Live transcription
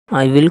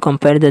I will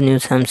compare the new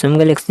Samsung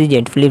Galaxy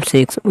Z Flip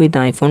 6 with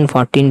iPhone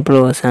 14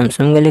 Pro.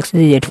 Samsung Galaxy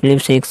Z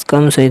Flip 6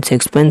 comes with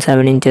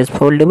 6.7 inches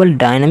foldable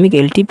dynamic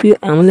LTP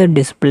AMOLED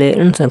display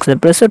and success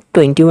ratio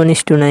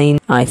 21:9.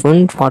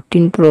 iPhone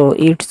 14 Pro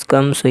it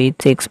comes with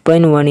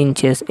 6.1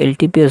 inches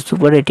LTP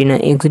Super Retina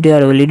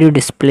XDR OLED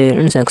display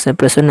and success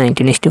ratio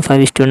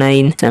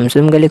 19:5:9.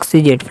 Samsung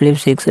Galaxy Z Flip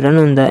 6 run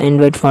on the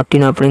Android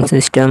 14 operating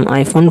system.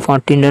 iPhone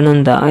 14 run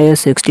on the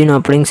iOS 16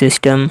 operating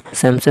system.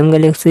 Samsung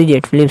Galaxy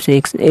Z Flip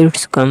 6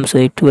 it comes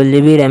with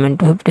 12GB RAM and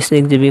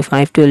 256GB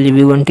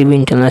 512GB 1TB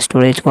internal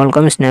storage.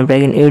 Qualcomm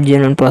Snapdragon 8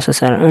 Gen 1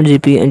 processor,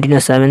 8GB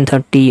Adreno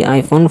 730.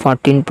 iPhone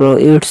 14 Pro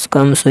it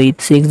comes with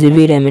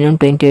 6GB RAM and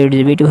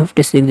 28GB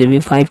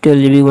 256GB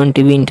 512GB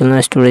 1TB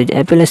internal storage.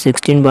 Apple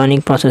S16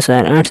 Bionic processor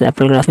and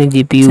Apple graphic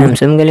GPU.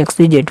 Samsung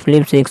Galaxy Z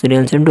Flip 6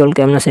 real set dual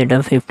camera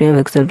setup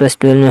 50MP plus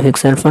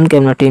 12MP front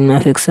camera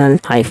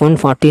 10MP. iPhone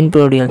 14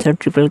 Pro real set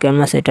triple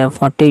camera setup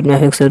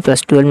 48MP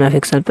plus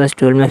 12MP plus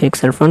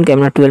 12MP front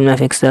camera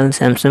 12MP.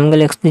 Samsung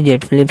Galaxy Z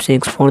Flip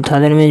 6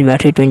 4000mAh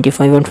battery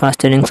 25W fast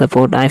charging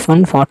support.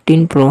 iPhone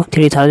 14 Pro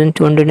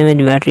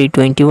 3200mAh battery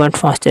 20W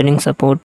fast charging support.